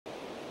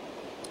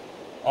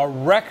A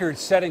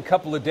record-setting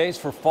couple of days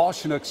for fall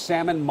Chinook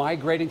salmon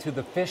migrating to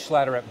the fish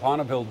ladder at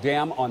Bonneville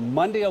Dam. On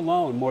Monday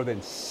alone, more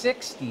than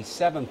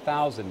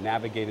 67,000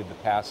 navigated the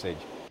passage.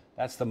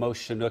 That's the most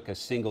Chinook a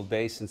single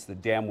day since the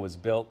dam was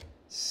built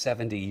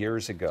 70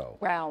 years ago.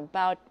 Wow,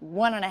 about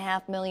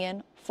 1.5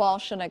 million fall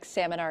Chinook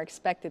salmon are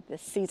expected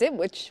this season,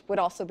 which would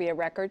also be a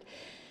record.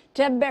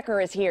 Ted Becker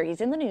is here.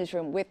 He's in the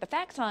newsroom with the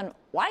facts on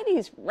why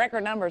these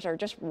record numbers are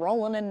just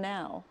rolling in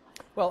now.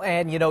 Well,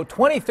 and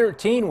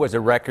 2013 was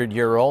a record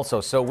year also,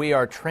 so we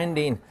are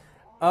trending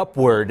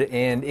upward,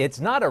 and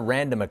it's not a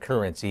random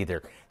occurrence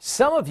either.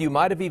 Some of you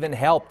might have even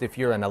helped if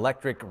you're an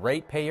electric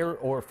ratepayer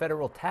or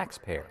federal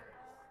taxpayer.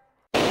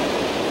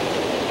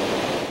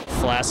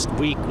 Last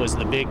week was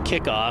the big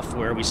kickoff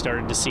where we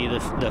started to see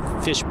the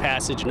fish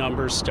passage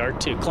numbers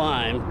start to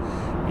climb,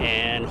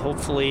 and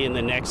hopefully in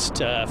the next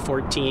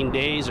 14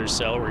 days or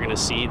so we're going to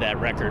see that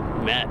record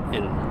met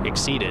and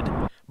exceeded.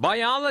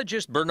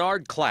 Biologist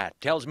Bernard Klatt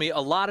tells me a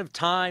lot of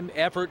time,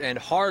 effort, and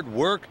hard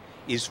work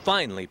is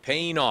finally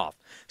paying off.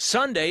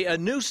 Sunday, a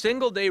new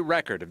single-day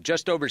record of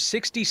just over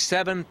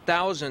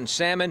 67,000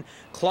 salmon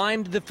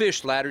climbed the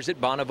fish ladders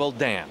at Bonneville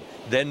Dam.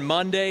 Then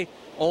Monday,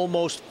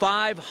 almost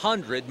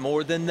 500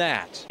 more than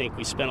that. I think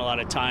we spent a lot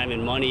of time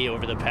and money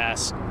over the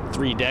past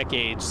 3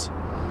 decades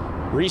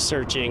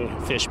researching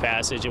fish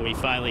passage, and we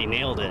finally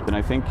nailed it. And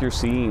I think you're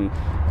seeing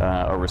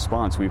a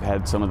response. We've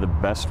had some of the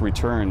best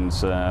returns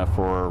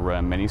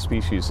for many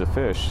species of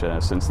fish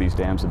since these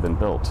dams have been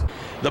built.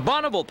 The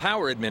Bonneville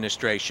Power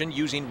Administration,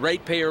 using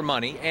ratepayer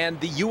money, and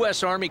the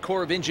U.S. Army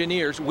Corps of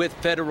Engineers with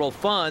federal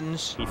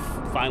funds. We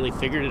finally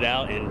figured it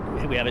out,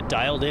 and we have it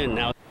dialed in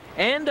now.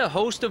 And a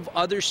host of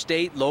other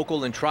state,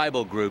 local, and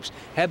tribal groups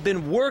have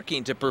been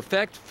working to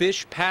perfect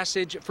fish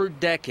passage for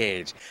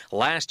decades.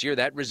 Last year,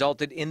 that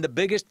resulted in the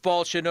biggest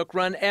fall Chinook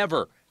run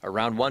ever,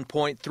 around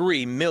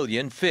 1.3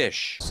 million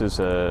fish. This is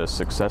a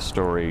success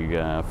story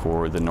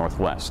for the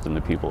Northwest and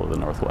the people of the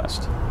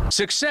Northwest.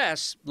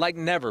 Success like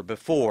never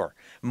before.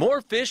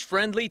 More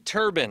fish-friendly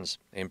turbines,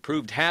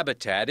 improved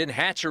habitat and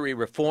hatchery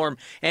reform,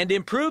 and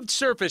improved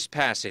surface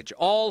passage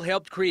all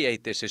helped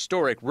create this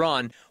historic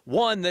run,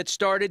 one that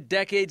started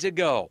decades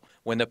ago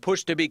when the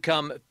push to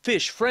become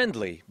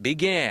fish-friendly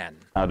began.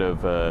 Out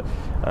of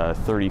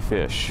 30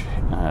 fish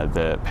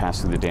that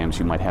pass through the dams,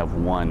 you might have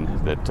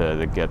one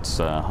that gets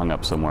hung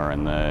up somewhere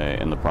in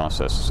the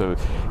process. So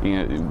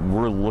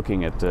we're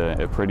looking at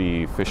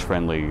pretty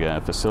fish-friendly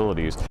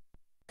facilities.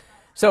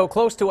 So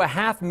close to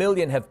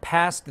 500,000 have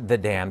passed the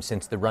dam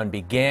since the run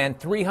began,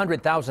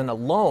 300,000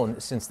 alone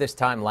since this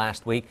time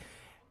last week.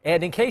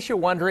 And in case you're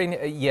wondering,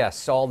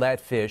 yes, all that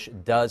fish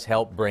does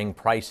help bring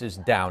prices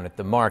down at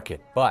the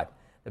market. But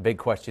the big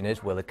question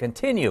is, will it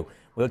continue?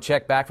 We'll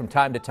check back from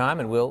time to time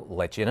and we'll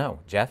let you know.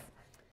 Jeff?